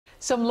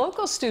Some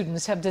local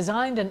students have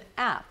designed an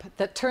app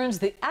that turns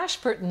the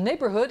Ashburton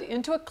neighborhood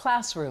into a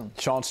classroom.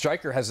 Sean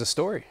Stryker has the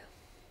story.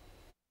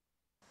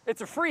 It's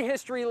a free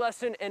history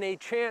lesson and a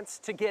chance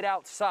to get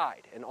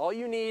outside. And all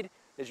you need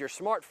is your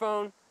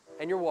smartphone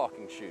and your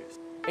walking shoes.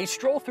 A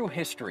stroll through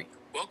history.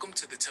 Welcome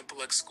to the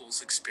Temple X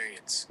Schools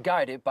experience.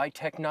 Guided by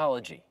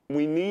technology.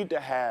 We need to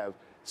have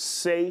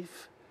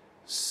safe,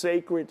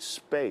 sacred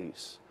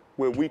space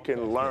where we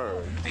can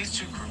learn. These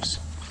two groups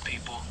of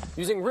people.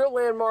 Using real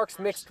landmarks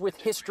mixed with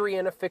history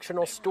and a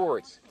fictional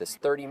story, this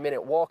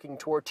 30-minute walking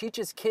tour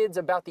teaches kids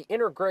about the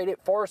integrated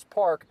Forest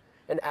Park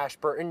and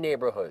Ashburton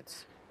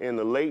neighborhoods. In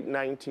the late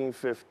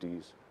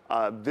 1950s,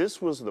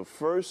 this was the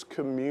first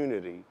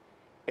community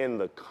in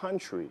the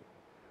country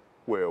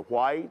where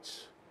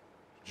whites,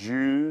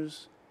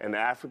 Jews, and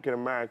African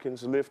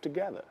Americans lived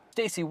together.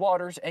 Stacy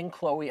Waters and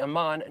Chloe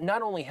Amon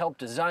not only helped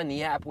design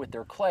the app with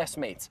their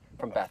classmates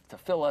from Beth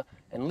Tefillah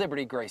and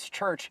Liberty Grace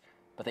Church,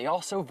 but they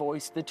also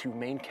voiced the two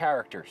main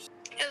characters.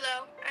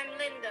 Hello, I'm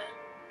Linda.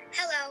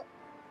 Hello,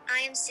 I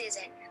am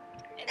Susan.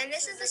 And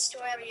this is the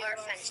story of our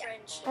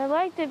friendship. I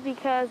liked it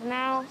because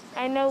now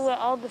I know what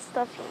all the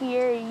stuff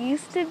here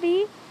used to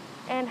be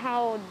and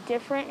how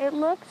different it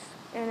looks,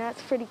 and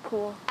that's pretty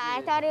cool.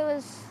 I thought it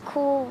was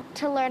cool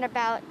to learn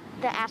about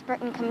the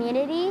Ashburton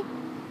community,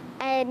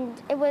 and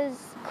it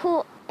was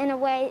cool in a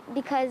way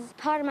because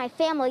part of my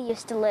family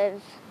used to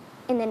live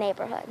in the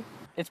neighborhood.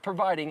 It's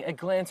providing a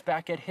glance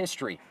back at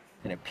history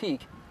and a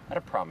peek at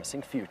a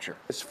promising future.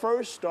 It's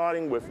first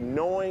starting with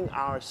knowing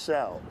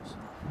ourselves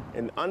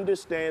and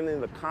understanding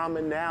the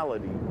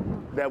commonality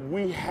that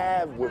we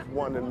have with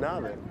one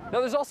another. Now,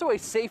 there's also a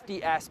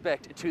safety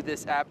aspect to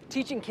this app,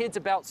 teaching kids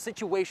about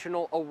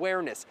situational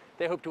awareness.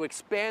 They hope to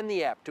expand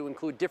the app to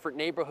include different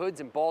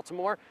neighborhoods in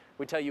Baltimore.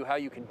 We tell you how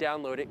you can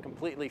download it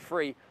completely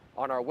free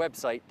on our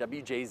website,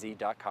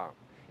 WJZ.com.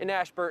 In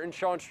Ashburton,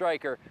 Sean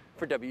Stryker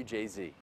for WJZ.